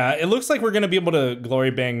 Yeah, it looks like we're gonna be able to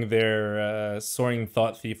glory bang their Soaring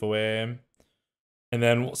Thought Thief away. And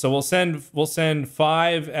then so we'll send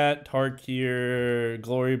 5 at Tarkir,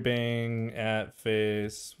 glory bang at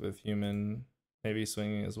face with human, maybe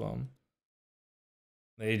swinging as well.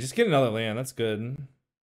 They just get another land, that's good.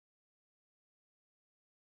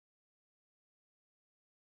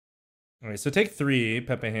 Alright, so take 3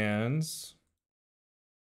 Pepe hands.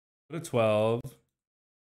 Go to 12.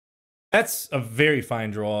 That's a very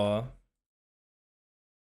fine draw.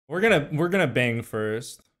 We're gonna bang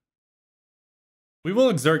first. We will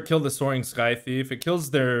exert kill the Soaring Sky Thief. It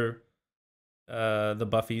kills their the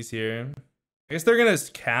buffies here. I guess they're gonna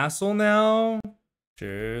castle now.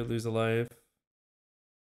 Sure, lose a life.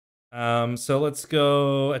 So let's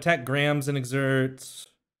go attack Grams and exert.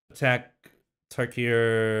 Attack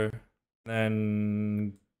Tarkir,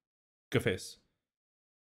 then go face.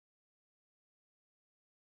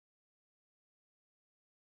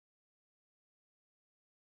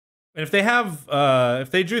 And if they have,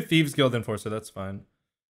 if they drew Thieves Guild Enforcer, that's fine.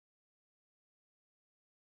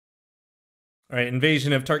 All right,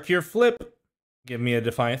 Invasion of Tarkir flip. Give me a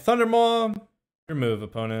Defiant Thundermaw. Remove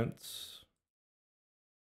opponents.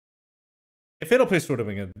 If Fatal Paste would have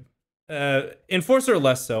been good. Enforcer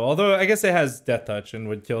less so, although I guess it has Death Touch and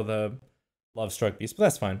would kill the Lovestruck Beast, but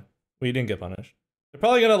that's fine. We didn't get punished. They're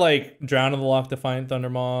probably gonna like drown in the lock Defiant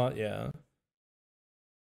Thundermaw, yeah.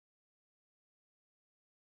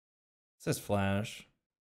 It says flash.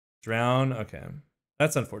 Drown, okay.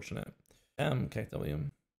 That's unfortunate. Okay,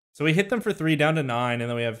 W. So we hit them for 3 down to 9, and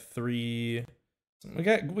then we have 3. We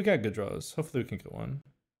got good draws. Hopefully we can get one.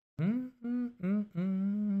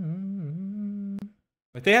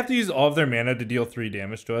 If they have to use all of their mana to deal 3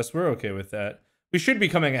 damage to us, we're okay with that. We should be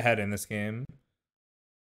coming ahead in this game.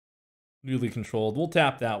 Newly controlled. We'll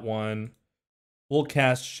tap that one. We'll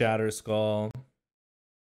cast Shatterskull.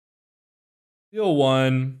 Deal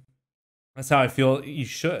 1. That's how I feel. You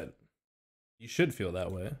should. You should feel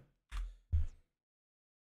that way.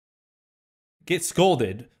 Get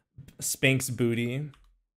scolded, Sphinx booty.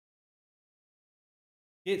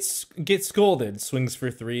 Get scolded, swings for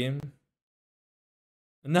 3.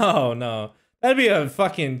 No. That'd be a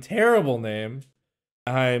fucking terrible name.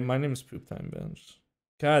 Hi, my name's Poop Time Bench.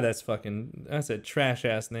 God, that's a trash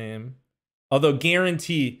ass name. Although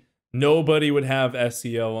guarantee nobody would have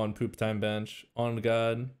SEO on Poop Time Bench. On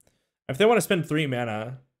God. If they want to spend 3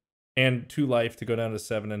 mana and 2 life to go down to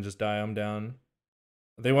 7 and just die them down.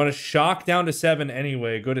 If they want to shock down to 7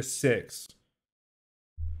 anyway, go to 6.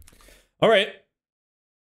 All right.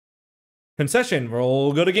 Concession,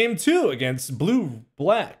 we'll go to game 2 against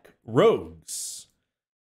Blue-Black Rogues.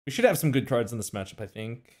 We should have some good cards in this matchup, I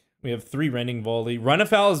think. We have 3 Rending Volley. Run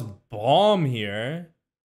Afoul is bomb here.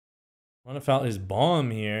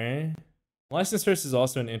 License First is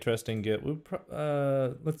also an interesting get.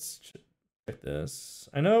 Let's check this.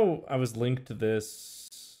 I know I was linked to this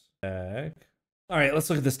deck. All right, let's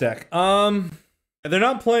look at this deck. They're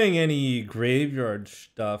not playing any graveyard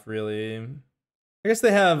stuff, really. I guess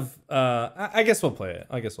they have, I guess we'll play it.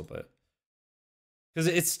 Because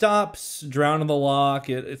it stops Drown in the Lock,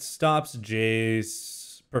 it stops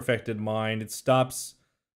Jace, Perfected Mind, it stops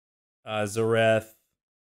Zareth,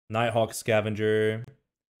 Nighthawk Scavenger.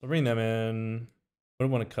 I'll bring them in. What do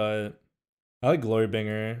I want to cut? I like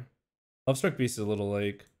Glorybringer. Lovestruck Beast is a little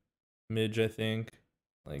like midge, I think.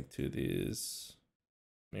 Like to these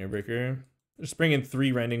Mirrorbreaker. Just bring in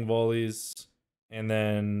 3 Rending Volleys and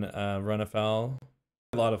then Run Afoul.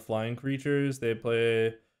 A lot of flying creatures. They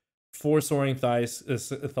play 4 Soaring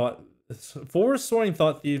Thought, 4 Soaring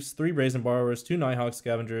Thought Thieves, 3 Brazen Borrowers, 2 Nighthawk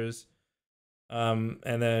Scavengers, and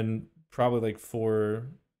then probably like 4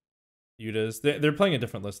 Yutas. They're playing a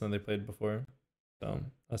different list than they played before, so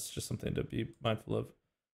that's just something to be mindful of.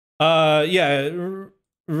 Yeah,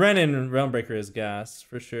 Wrenn and Realmbreaker is gas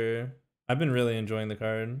for sure. I've been really enjoying the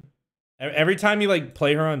card. Every time you like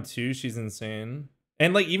play her on 2, she's insane.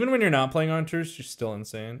 And like even when you're not playing on 2, she's still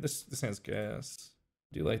insane. This hand's gas.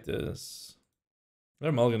 Do you like this?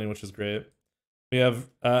 They're mulliganing, which is great. We have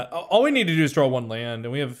all we need to do is draw 1 land,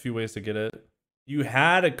 and we have a few ways to get it. You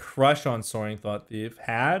had a crush on Soaring Thought Thief.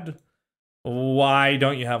 Had? Why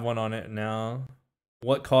don't you have one on it now?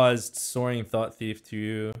 What caused Soaring Thought Thief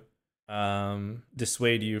to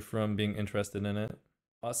dissuade you from being interested in it?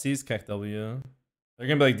 Sees KEKW. They're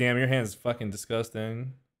gonna be like, damn, your hand's fucking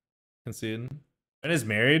disgusting. Concede. Wrenn is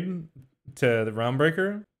married to the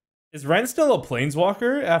Realmbreaker. Is Wrenn still a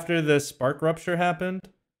Planeswalker after the Spark Rupture happened?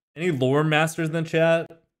 Any lore masters in the chat?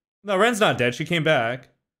 No, Wren's not dead. She came back.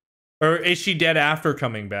 Or is she dead after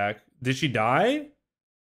coming back? Did she die?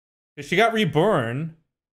 Because she got reborn.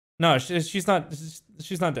 No, she's not.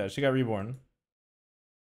 She's not dead. She got reborn.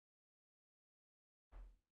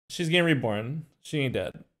 She's getting reborn. She ain't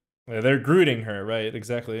dead. They're Grooding her, right?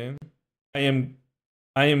 Exactly. I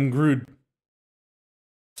am Grood.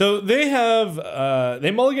 So they have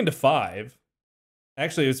they mulligan to 5.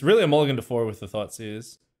 Actually, it's really a mulligan to 4 with the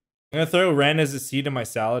Thoughtseize. I'm gonna throw Wrenn as a seed in my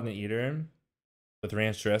salad and eat her with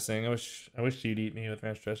ranch dressing. I wish you'd eat me with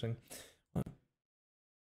ranch dressing.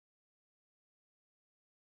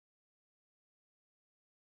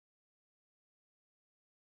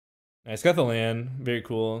 Nice, got the land. Very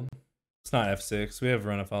cool. It's not F6. We have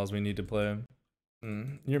Run Afoul we need to play.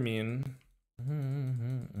 You're mean.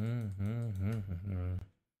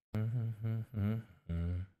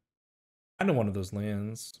 I know one of those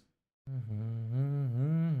lands.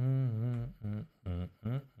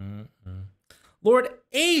 Lord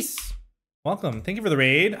Ace! Welcome. Thank you for the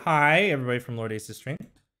raid. Hi, everybody from Lord Ace's stream.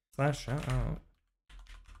 Slash shout out.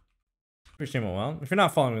 Appreciate it. Well, if you're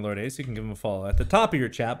not following me, Lord Ace, you can give him a follow at the top of your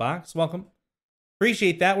chat box. Welcome.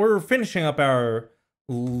 Appreciate that. We're finishing up our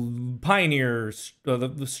Pioneer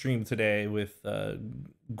the stream today with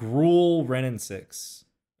Gruul Wrenn and 6.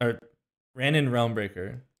 Or Wrenn and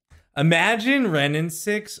Realmbreaker. Imagine Wrenn and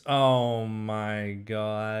 6. Oh my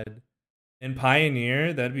god. In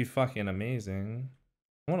Pioneer, that'd be fucking amazing.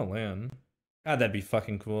 I want to land. God, that'd be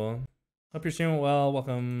fucking cool. Hope you're streaming well.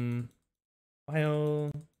 Welcome.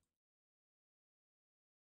 Ohio.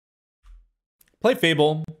 Play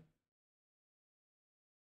Fable.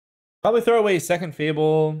 Probably throw away second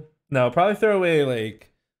Fable. No, probably throw away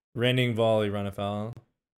like Rending Volley, Run Afoul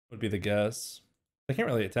would be the guess. They can't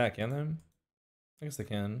really attack, can they? I guess they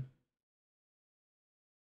can.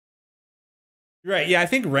 You're right. Yeah, I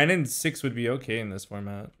think Wrenn and 6 would be okay in this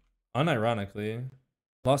format. Unironically.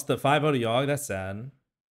 Lost the 5 out of Yogg. That's sad.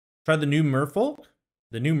 Try the new Merfolk?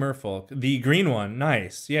 The new Merfolk. The green one.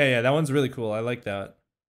 Nice. Yeah, that one's really cool. I like that.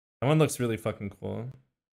 That one looks really fucking cool.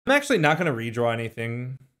 I'm actually not going to redraw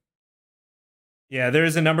anything. Yeah,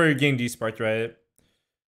 there's a number getting desparked, right?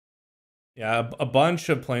 Yeah, a bunch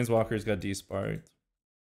of Planeswalkers got desparked.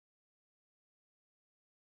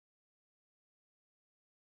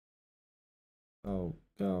 Oh,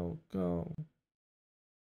 go.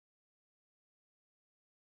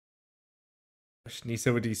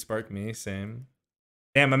 Nissa would despark me, same.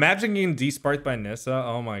 Damn, imagine getting desparked by Nissa.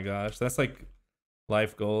 Oh my gosh, that's like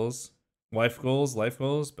life goals. Life goals,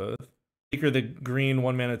 both. Speaker the green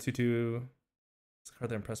 1 mana 2/2. It's a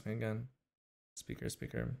card that impressed me again.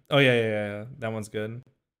 Speaker. Oh yeah. That one's good.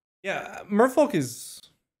 Yeah, Merfolk is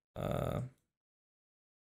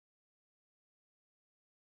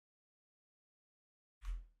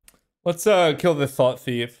let's kill the Thought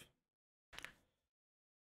Thief.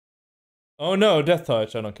 Oh no, Death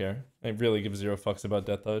Touch. I don't care. I really give 0 fucks about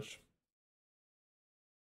Death Touch.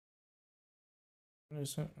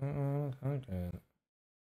 Okay.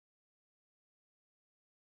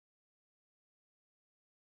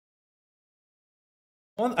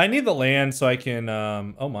 I need the land so I can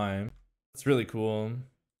oh my. That's really cool.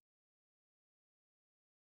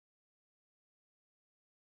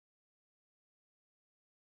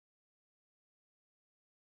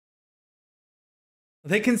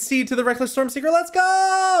 They concede to the Reckless Stormseeker. Let's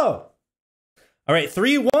go! All right,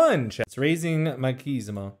 3-1. Chat's raising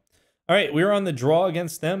Machismo. All right, we're on the draw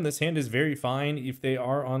against them. This hand is very fine. If they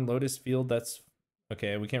are on Lotus Field, that's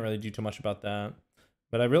okay. We can't really do too much about that.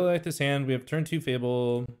 But I really like this hand. We have turn 2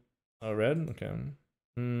 Fable. Oh, red? Okay.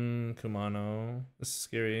 Kumano. This is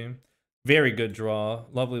scary. Very good draw.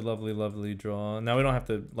 Lovely, lovely, lovely draw. Now we don't have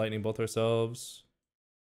to lightning bolt ourselves.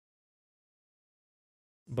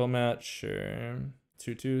 Bow match, sure.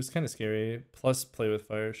 2/2 is kind of scary. Plus play with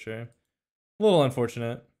fire, sure. A little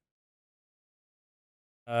unfortunate.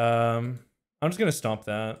 I'm just gonna stomp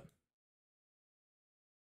that.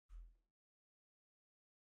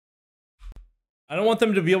 I don't want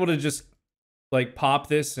them to be able to just like pop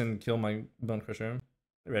this and kill my Bonecrusher.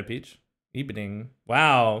 Red Peach. Ebening.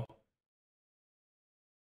 Wow.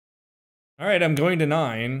 Alright, I'm going to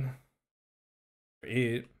 9.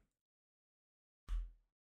 8.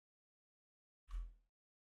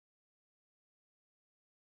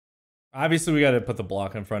 Obviously, we got to put the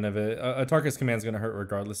block in front of it. A Tarkus command is going to hurt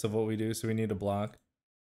regardless of what we do, so we need to block.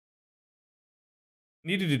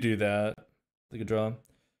 Needed to do that. Take a draw.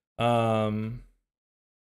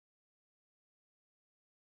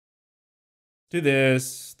 Do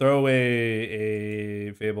this. Throw away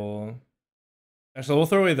a Fable. Actually, we'll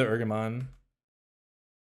throw away the Ergamon.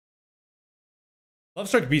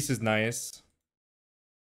 Lovestruck Beast is nice.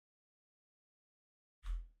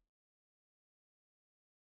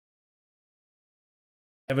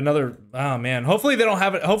 I have another. Oh man. Hopefully they don't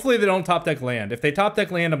have it. Hopefully they don't top deck land. If they top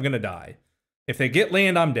deck land, I'm gonna die. If they get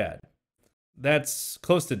land, I'm dead. That's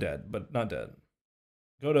close to dead, but not dead.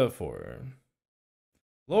 Go to 4.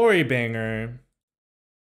 Glorybringer.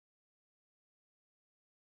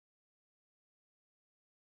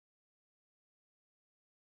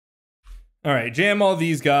 All right, jam all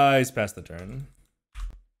these guys past the turn.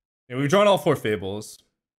 Yeah, we've drawn all 4 Fables.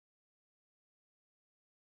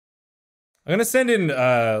 I'm gonna send in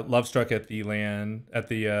Lovestruck at the land at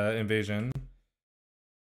the invasion.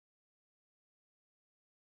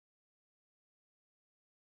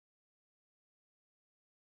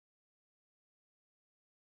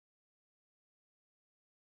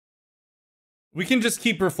 We can just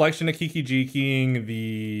keep Reflection of Kiki Jiking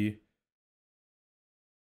the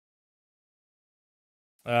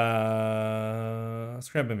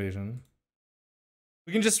Scrap Invasion.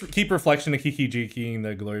 We can just keep Reflection of Kiki Jiking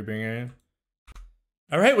the Glorybringer.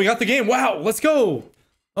 All right, we got the game. Wow, let's go.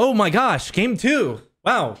 Oh my gosh, game 2.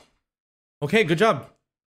 Wow. Okay, good job.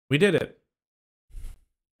 We did it.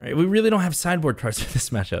 All right, we really don't have sideboard cards for this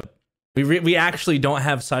matchup. We actually don't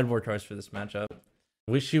have sideboard cards for this matchup.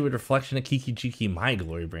 I wish you would Reflection of Kiki Jiki my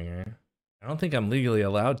Glorybringer. I don't think I'm legally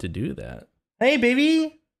allowed to do that. Hey,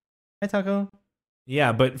 baby. Hi, Taco.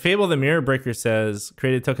 Yeah, but Fable the Mirror Breaker says,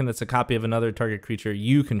 create a token that's a copy of another target creature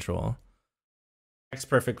you control. Next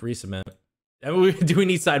perfect resubmit. Do we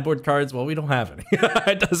need sideboard cards? Well, we don't have any.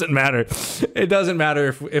 It doesn't matter. It doesn't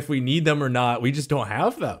matter if we need them or not. We just don't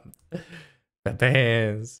have them.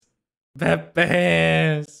 Pepe's.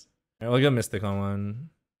 Pepe's. All right, we'll get Mystic on one.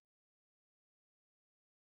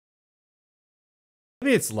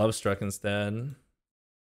 Maybe it's Lovestruck instead.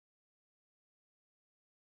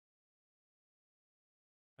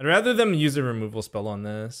 I'd rather them use a removal spell on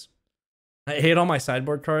this. I hate all my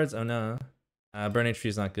sideboard cards. Oh no. Burning Tree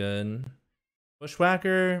is not good.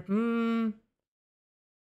 Bushwhacker. Get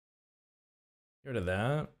rid of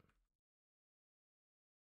that.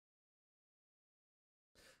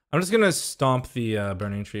 I'm just gonna stomp the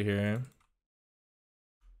Burning Tree here.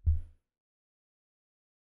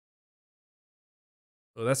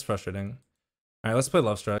 Oh, that's frustrating. All right, let's play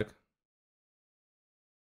Lovestruck.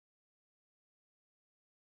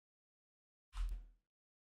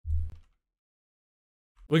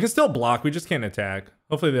 We can still block. We just can't attack.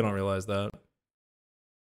 Hopefully they don't realize that.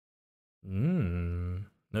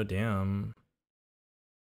 No damn.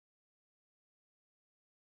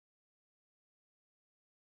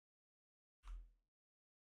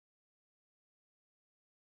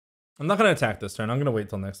 I'm not gonna attack this turn. I'm gonna wait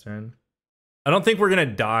till next turn. I don't think we're gonna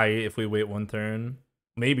die if we wait 1 turn.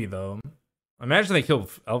 Maybe though. Imagine they kill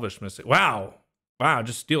Elvish Mystic. Wow. Wow,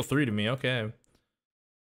 just steal 3 to me. Okay.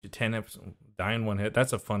 10 episodes, die in 1 hit.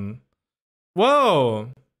 That's a fun.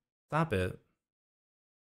 Whoa! Stop it.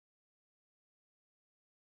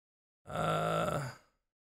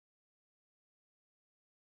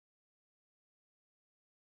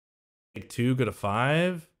 Take 2, go to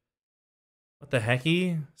 5. What the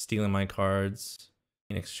hecky? Stealing my cards.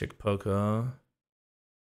 Phoenix Chick Poco.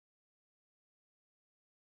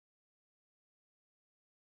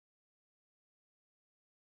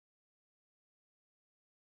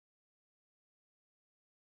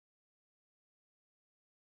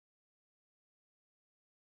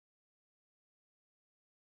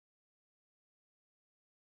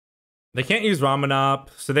 They can't use Ramanop,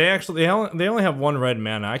 so they only have 1 red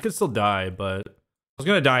mana. I could still die, but I was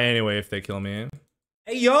gonna die anyway if they kill me.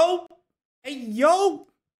 Hey yo! Hey yo!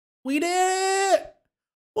 We did it!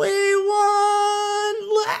 We won!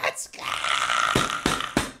 Let's go!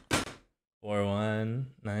 4-1.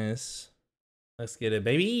 Nice. Let's get it,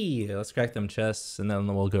 baby. Let's crack them chests, and then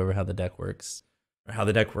we'll go over how the deck works. Or how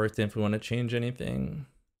the deck worked, and if we want to change anything.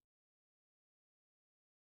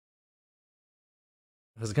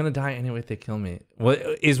 I was gonna die anyway if they kill me.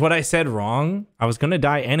 What I said wrong? I was gonna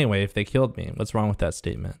die anyway if they killed me. What's wrong with that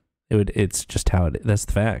statement? It's just how it is. That's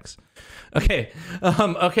the facts. Okay.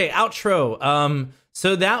 Okay, outro.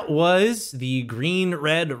 So that was the green,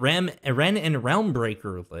 red, Wrenn and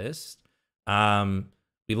Realmbreaker list.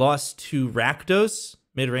 We lost to Rakdos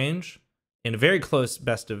mid-range in a very close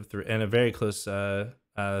best of 3 and a very close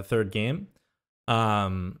third game.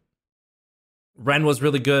 Wrenn was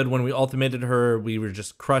really good when we ultimated her. We were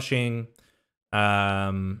just crushing.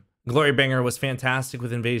 Glorybringer was fantastic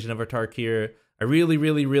with Invasion of Tarkir. I really,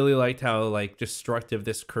 really, really liked how like destructive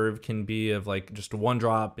this curve can be of like just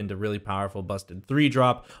 1-drop into really powerful busted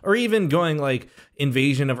 3-drop, or even going like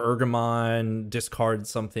Invasion of Ergamon, discard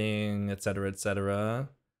something, etc., etc.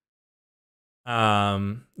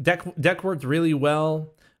 Deck worked really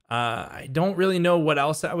well. I don't really know what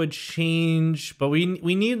else I would change, but we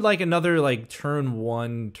need like another like turn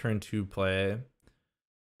 1, turn 2 play.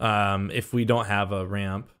 If we don't have a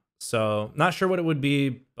ramp. So not sure what it would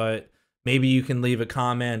be, but maybe you can leave a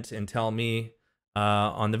comment and tell me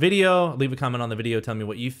on the video. Leave a comment on the video. Tell me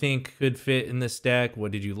what you think could fit in this deck.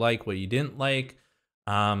 What did you like? What you didn't like?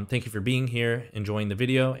 Thank you for being here, enjoying the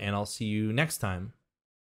video, and I'll see you next time.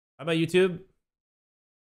 Bye bye, YouTube.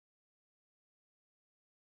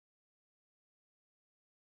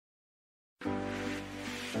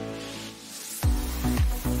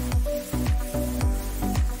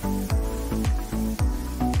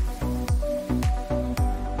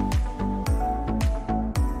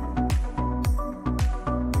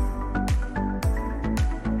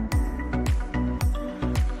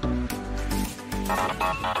 Ha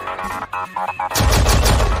ha ha ha ha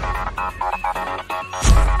ha ha ha ha.